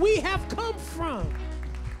people we have come from.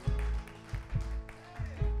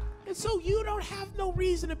 And so you don't have no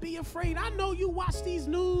reason to be afraid. I know you watch these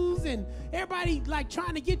news and everybody like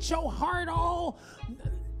trying to get your heart all.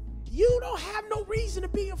 You don't have no reason to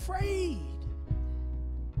be afraid.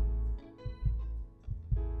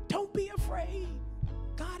 Don't be afraid.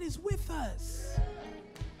 God is with us.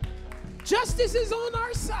 Justice is on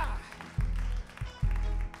our side.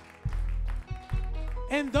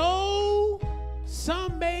 And though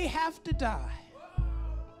some may have to die,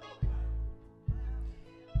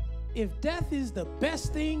 if death is the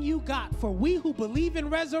best thing you got, for we who believe in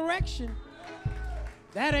resurrection,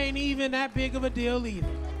 that ain't even that big of a deal either.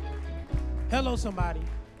 Hello, somebody.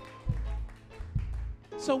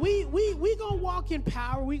 So we gonna walk in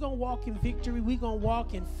power, we gonna walk in victory, we gonna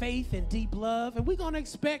walk in faith and deep love, and we gonna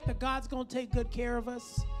expect that God's gonna take good care of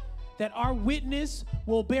us, that our witness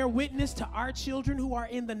will bear witness to our children who are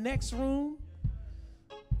in the next room,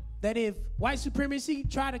 that if white supremacy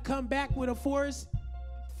try to come back with a force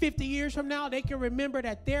 50 years from now, they can remember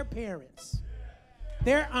that their parents,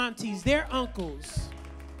 their aunties, their uncles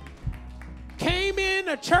came in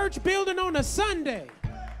a church building on a Sunday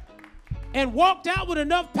and walked out with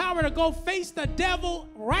enough power to go face the devil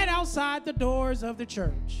right outside the doors of the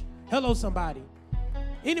church. Hello, somebody.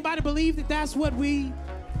 Anybody believe that that's what we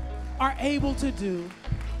are able to do?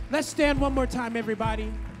 Let's stand one more time,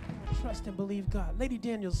 everybody. Trust and believe God. Lady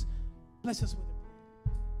Daniels, bless us with it.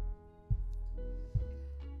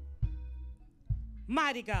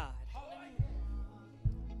 Mighty God.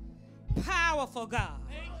 Powerful God.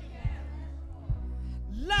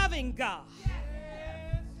 Loving God.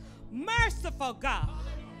 Merciful God.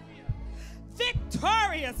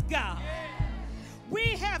 Victorious God. We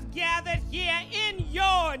have gathered here in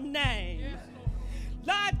your name.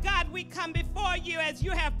 Lord God, we come before you as you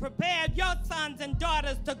have prepared your sons and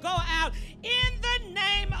daughters to go out in the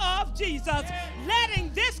name of Jesus,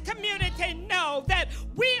 letting this community know that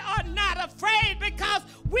we are not afraid because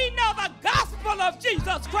we know the gospel of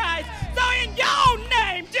Jesus Christ. So in your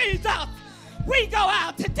name, Jesus, we go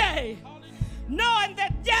out today knowing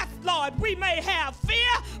that, yes, Lord, we may have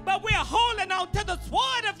fear, but we're holding on to the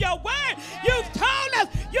sword of your word. You've told us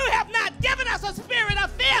you have not given us a spirit of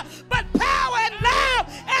fear, but power and love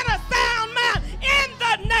and a sound mind in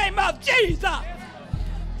the name of Jesus.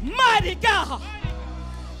 Mighty God,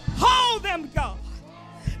 hold them, God.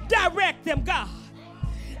 Direct them, God.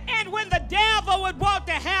 And when the devil would want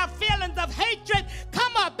to have feelings of hatred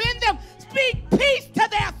come up in them, speak peace to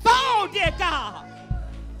their soul, dear God.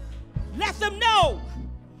 Let them know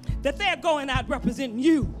that they're going out representing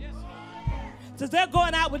you. So they're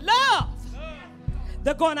going out with love.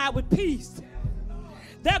 They're going out with peace.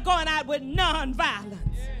 They're going out with nonviolence.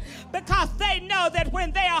 Because they know that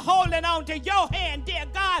when they are holding on to your hand, dear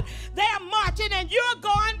God, they are marching and you're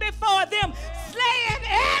going before them, slaying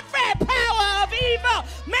every power of evil,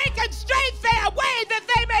 making straight their way that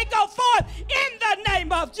they may go forth in the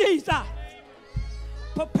name of Jesus.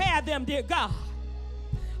 Prepare them, dear God.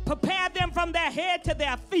 Prepare them from their head to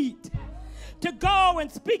their feet to go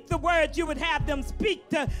and speak the words you would have them speak,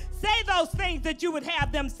 to say those things that you would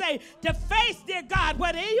have them say, to face, dear God,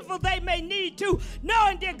 what evil they may need to,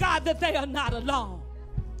 knowing, dear God, that they are not alone.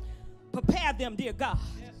 Prepare them, dear God,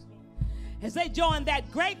 as they join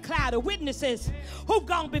that great cloud of witnesses who've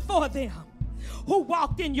gone before them, who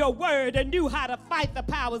walked in your word and knew how to fight the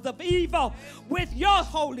powers of evil with your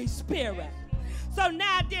Holy Spirit. So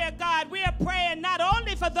now, dear God, we are praying not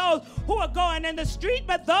only for those who are going in the street,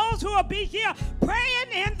 but those who will be here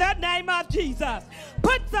praying in the name of Jesus.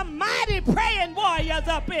 Put some mighty praying warriors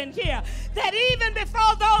up in here that even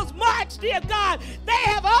before those march, dear God,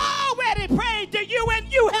 they have already prayed to you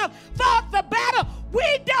and you have fought the battle.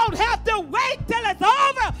 We don't have to wait till it's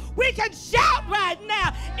over. We can shout right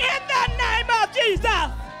now in the name of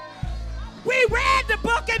Jesus. We read the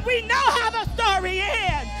book and we know how the story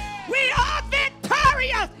ends. We are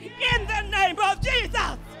victorious in the name of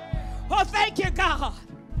Jesus. Oh, thank you, God.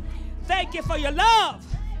 Thank you for your love.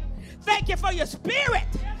 Thank you for your spirit.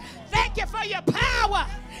 Thank you for your power.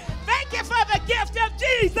 Thank you for the gift of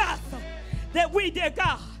Jesus, that we, dear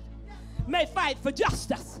God, may fight for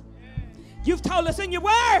justice. You've told us in your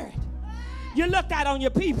word, you looked out on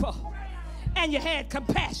your people and you had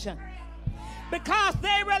compassion. Because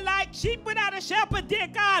they were like sheep without a shepherd, dear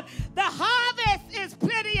God. The harvest is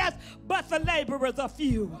plenteous, but the laborers are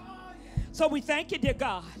few. So we thank you, dear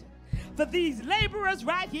God, for these laborers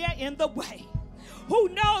right here in the way, who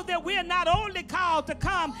know that we're not only called to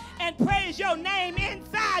come and praise your name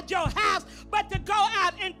inside your house, but to go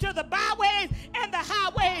out into the byways and the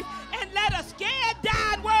highways and let a scared,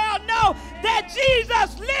 dying world know that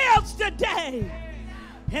Jesus lives today.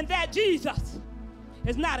 And that Jesus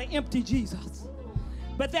is not an empty Jesus,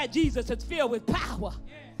 but that Jesus is filled with power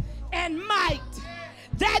and might.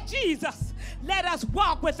 That Jesus let us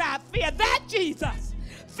walk without fear. That Jesus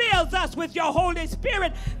fills us with your Holy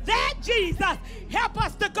Spirit. That Jesus help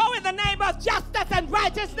us to go in the name of justice and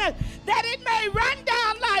righteousness, that it may run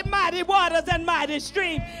down like mighty waters and mighty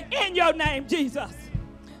streams in your name, Jesus.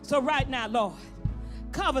 So right now, Lord,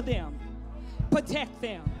 cover them, protect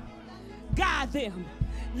them, guide them,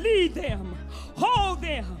 lead them, hold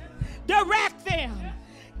them, direct them.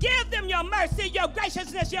 Give them your mercy, your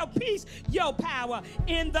graciousness, your peace, your power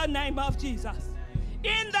in the name of Jesus.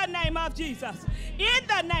 In the name of Jesus. In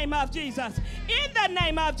the name of Jesus. In the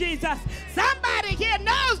name of Jesus. Somebody here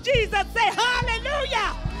knows Jesus. Say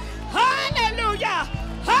hallelujah. Hallelujah.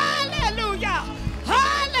 Hallelujah.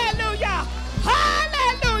 Hallelujah.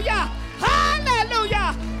 Hallelujah.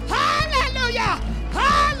 Hallelujah. Hallelujah.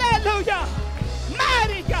 Hallelujah.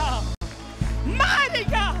 Mighty God. Mighty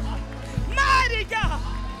God. Mighty God.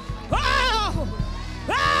 Oh.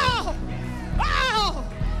 Oh.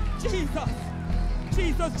 Oh. Jesus.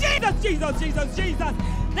 Jesus, Jesus, Jesus, Jesus, Jesus.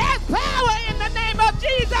 There's power in the name of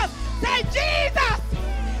Jesus. Say Jesus,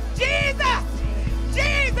 Jesus,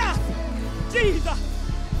 Jesus, Jesus,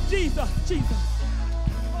 Jesus, Jesus.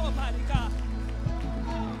 Almighty God.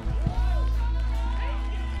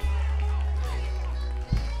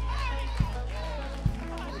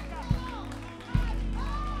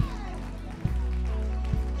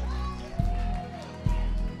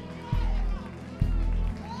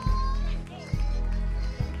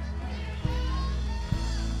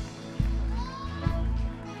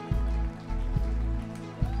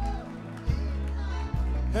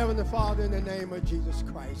 Heavenly Father, in the name of Jesus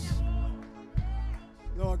Christ.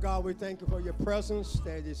 Lord God, we thank you for your presence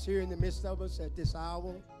that is here in the midst of us at this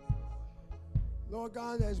hour. Lord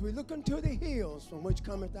God, as we look into the hills from which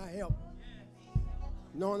cometh our help,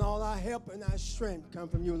 knowing all our help and our strength come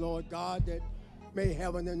from you, Lord God, that made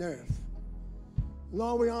heaven and earth.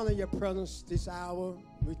 Lord, we honor your presence this hour.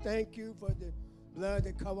 We thank you for the blood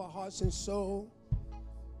that covers hearts and soul.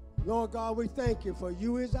 Lord God, we thank you for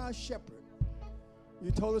you is our shepherd. You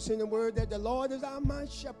told us in the word that the Lord is my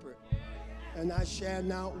shepherd, and I shall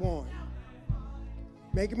not want.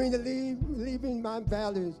 Making me to leave in my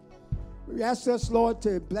valleys. We ask us, Lord,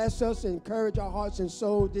 to bless us and encourage our hearts and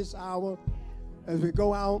soul this hour as we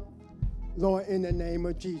go out, Lord, in the name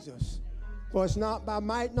of Jesus. For it's not by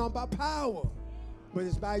might nor by power, but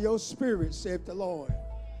it's by your spirit, saith the Lord.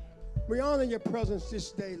 We honor your presence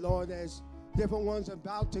this day, Lord, as different ones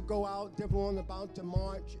about to go out, different ones about to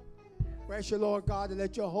march. We ask you, Lord God, to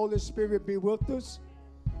let your Holy Spirit be with us.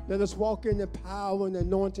 Let us walk in the power and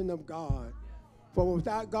anointing of God. For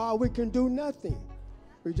without God, we can do nothing.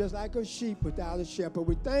 We're just like a sheep without a shepherd.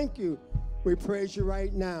 We thank you. We praise you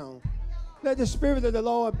right now. Let the Spirit of the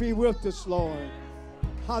Lord be with us, Lord.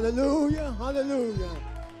 Hallelujah, hallelujah.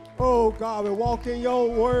 Oh, God, we walk in your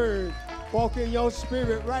word, walk in your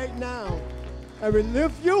spirit right now. And we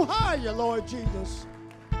lift you higher, Lord Jesus,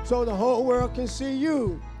 so the whole world can see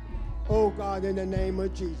you. Oh, God, in the name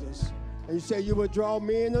of Jesus. And you say you will draw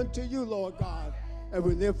men unto you, Lord God, and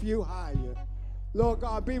we lift you higher. Lord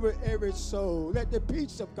God, be with every soul. Let the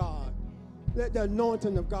peace of God, let the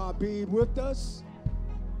anointing of God be with us.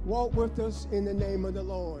 Walk with us in the name of the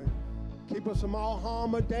Lord. Keep us from all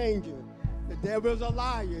harm or danger. The devil is a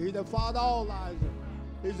liar. He's the father of all liars.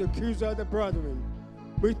 He's the accuser of the brethren.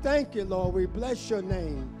 We thank you, Lord. We bless your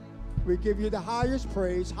name. We give you the highest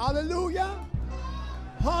praise. Hallelujah.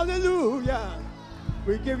 Hallelujah.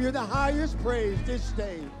 We give you the highest praise this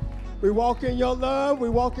day. We walk in your love. We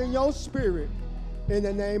walk in your spirit. In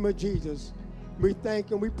the name of Jesus. We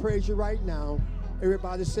thank and we praise you right now.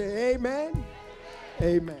 Everybody say amen.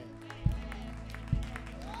 Amen.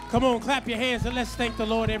 Come on, clap your hands and let's thank the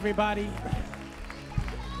Lord, everybody.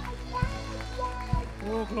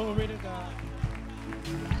 Oh, glory to God.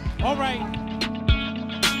 All right.